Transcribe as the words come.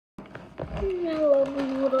I love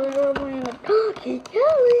these little airplane taki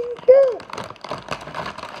challenge.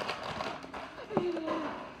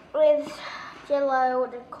 With Jello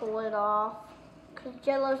to cool it off. Because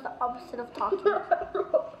Jello's the opposite of taki. He does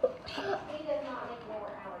not make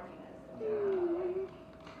more allergy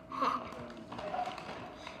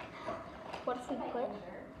What if we put?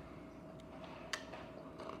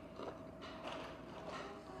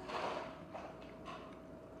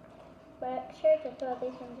 But sure to throw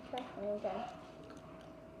these in the trash when we're done.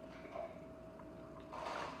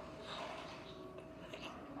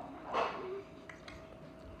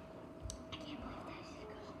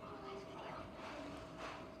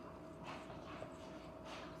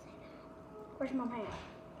 Where's my hand?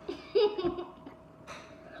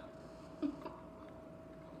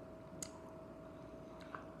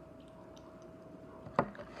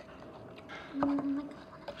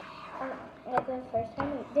 Like the first time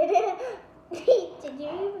we did it. Did you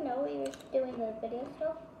even know we were doing the video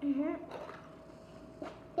stuff? Mm-hmm.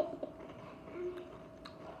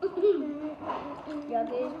 You're the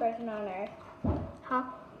biggest person on earth. Huh?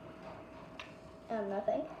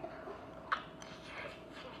 Nothing.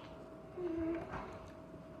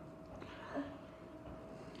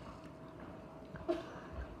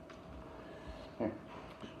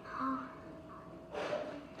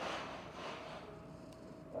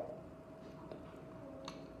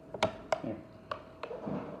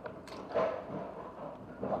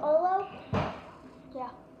 Olo?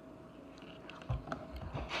 Yeah.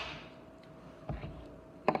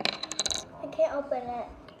 I can't open it.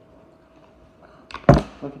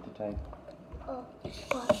 Look at the tape. Oh,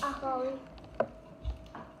 what? Sorry.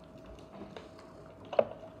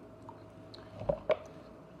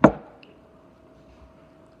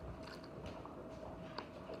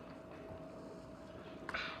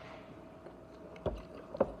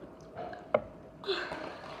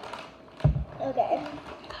 Okay.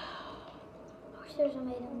 There's a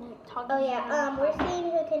maid in there. Oh yeah. We're seeing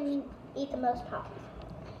who can eat the most toppings.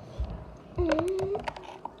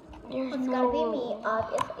 It's gotta be me,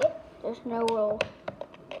 obviously. There's no rule.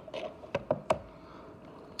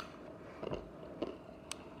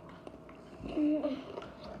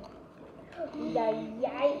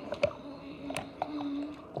 Yikes.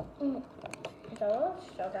 That looks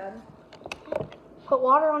so good. Put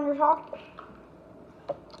water on your sock.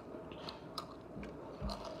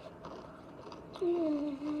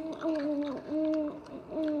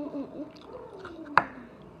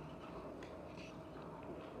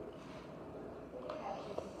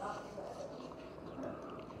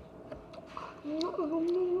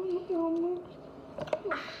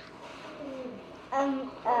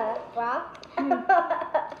 Rob?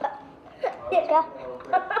 Yeah.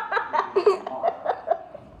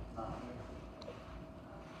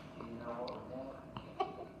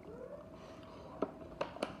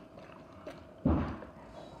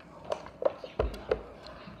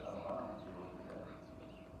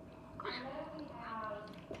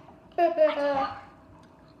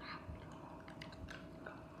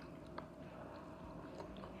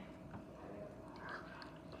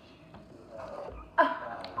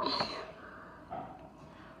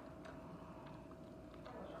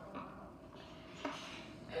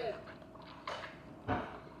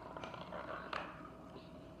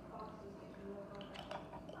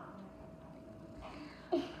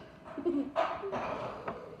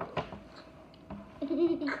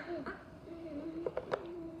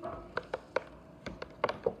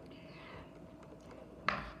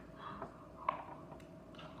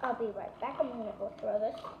 I'll be right back. I'm gonna go throw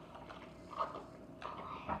this.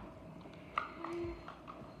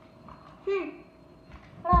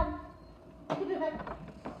 Hold on.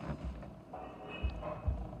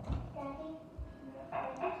 Daddy?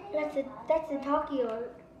 That's a taki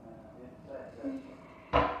art.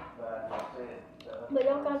 But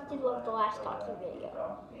y'all guys did love the last taki video.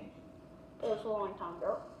 It was a long time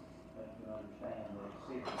ago. You understand that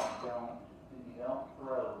if you don't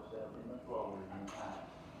throw stuff in the floor in time.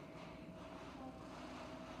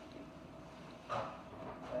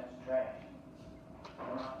 That's trash.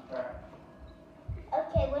 We're not trash.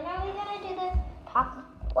 Okay, when are we gonna do the taki?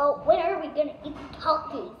 Well, when are we gonna eat the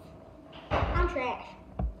takis? I'm trash.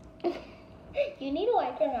 You need to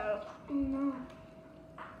wipe your mouth. No.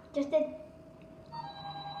 Just a.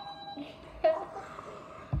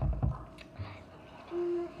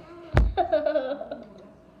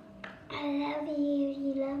 I love you.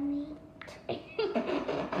 You love me.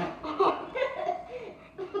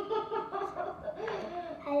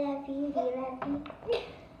 I love you. You love me.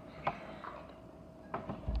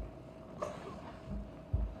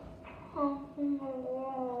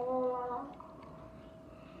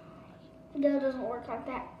 No, it doesn't work like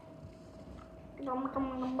that. You're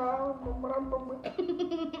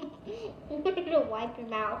gonna wipe your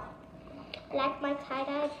mouth. Like my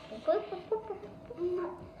tie-dye.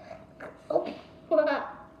 Oh.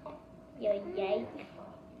 Yay. Did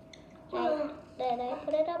I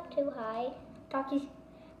put it up too high? Talkies.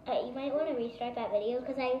 You might want to restart that video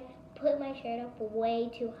because I put my shirt up way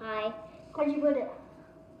too high. Where'd you put it?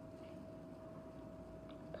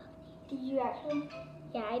 Did you actually?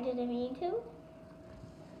 Yeah, I didn't mean to.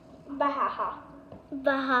 Bahaha.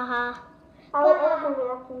 I'll go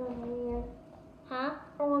after the video. Huh?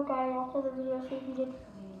 I'll look at it after the video so you can get.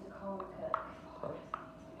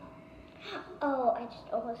 Oh, I just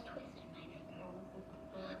almost twisted my finger.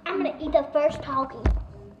 I'm gonna eat the first talkie.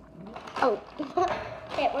 Oh.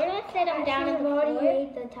 Okay, we're gonna sit them down on the floor. I already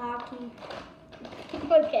ate the talkie.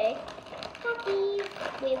 Okay. Talkies.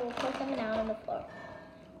 We will put them down on the floor.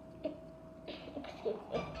 Excuse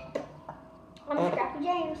me. I'm Scrappy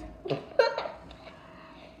James.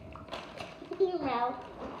 You mouth.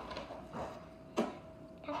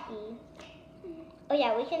 Taki. Oh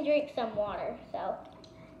yeah, we can drink some water, so.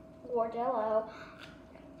 Or Jello.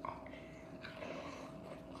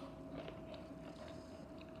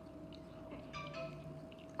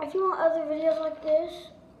 If you want other videos like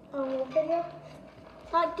this, video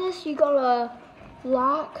like this, you gotta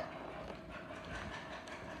like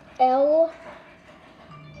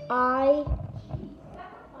LIKE.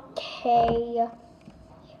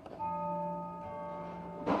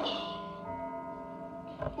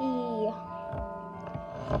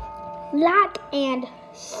 Like and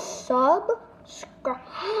subscribe.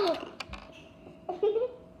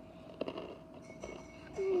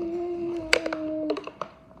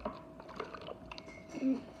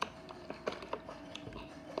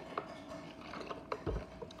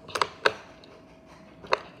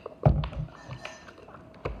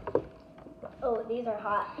 Oh, these are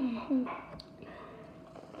hot.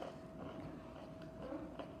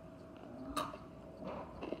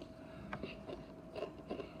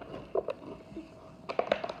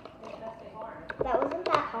 That wasn't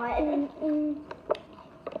that hot.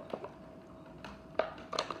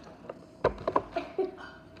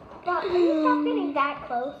 Stop, please stop getting that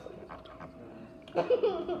close.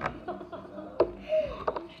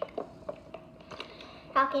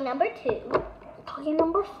 Talkie number 2. Talkie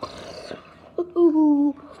number 2.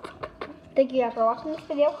 Thank you guys for watching this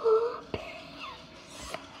video.